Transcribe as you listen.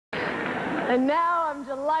And now I'm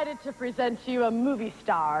delighted to present to you a movie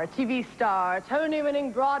star, a TV star, a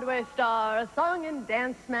Tony-winning Broadway star, a song and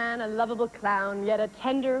dance man, a lovable clown, yet a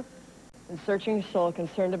tender and searching soul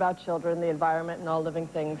concerned about children, the environment, and all living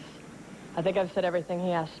things. I think I've said everything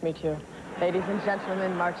he asked me to. Ladies and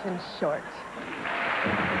gentlemen, Martin Short.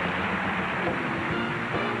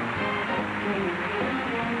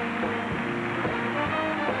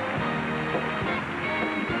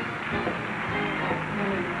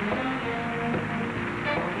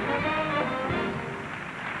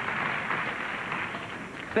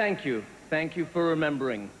 Thank you. Thank you for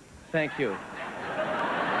remembering. Thank you.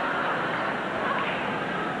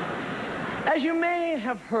 As you may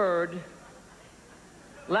have heard,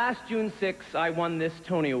 last June 6th, I won this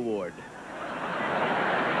Tony Award.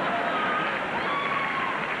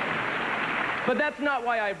 But that's not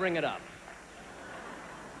why I bring it up.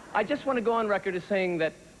 I just want to go on record as saying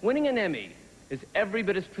that winning an Emmy is every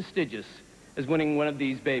bit as prestigious as winning one of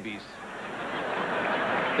these babies.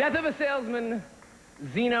 Death of a Salesman,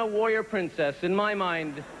 Xena, Warrior Princess. In my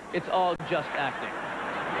mind, it's all just acting.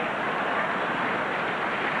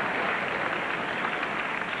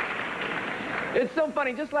 It's so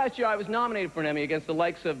funny. Just last year, I was nominated for an Emmy against the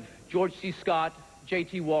likes of George C. Scott,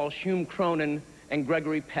 J.T. Walsh, Hume Cronin, and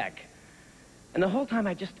Gregory Peck. And the whole time,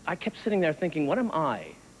 I kept sitting there thinking, what am I,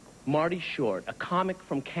 Marty Short, a comic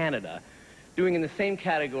from Canada, doing in the same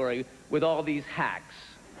category with all these hacks?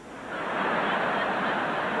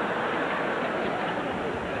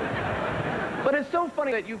 But it's so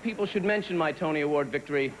funny that you people should mention my Tony Award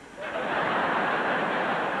victory.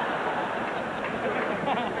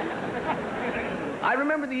 I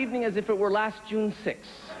remember the evening as if it were last June 6th.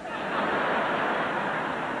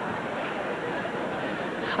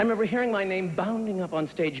 I remember hearing my name bounding up on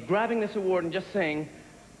stage, grabbing this award and just saying,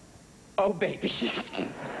 "Oh, baby."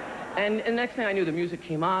 And the next thing I knew, the music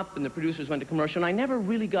came up and the producers went to commercial, and I never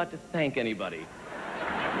really got to thank anybody.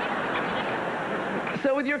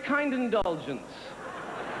 So with your kind indulgence,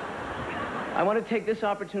 I want to take this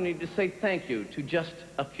opportunity to say thank you to just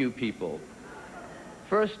a few people.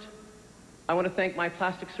 First, I want to thank my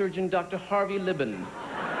plastic surgeon, Dr. Harvey Libin.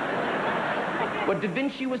 What Da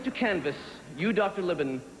Vinci was to canvas, you, Dr.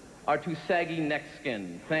 Libin, are to saggy neck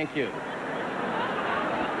skin. Thank you.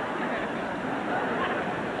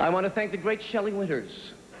 I want to thank the great Shelley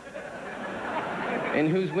Winters, in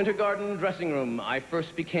whose Winter Garden dressing room I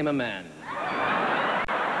first became a man.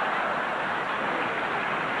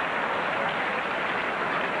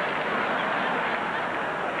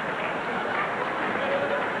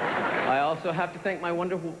 I also have to thank my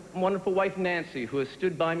wonderful wife, Nancy, who has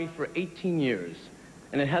stood by me for 18 years.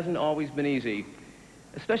 And it hasn't always been easy,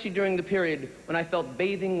 especially during the period when I felt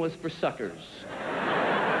bathing was for suckers.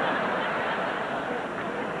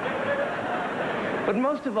 But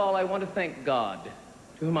most of all, I want to thank God,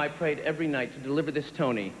 to whom I prayed every night to deliver this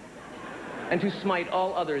Tony, and to smite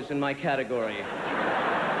all others in my category.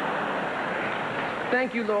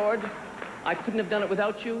 Thank you, Lord. I couldn't have done it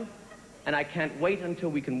without you. And I can't wait until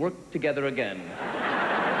we can work together again.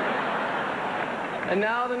 And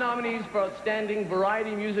now the nominees for Outstanding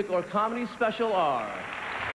Variety Music or Comedy Special are...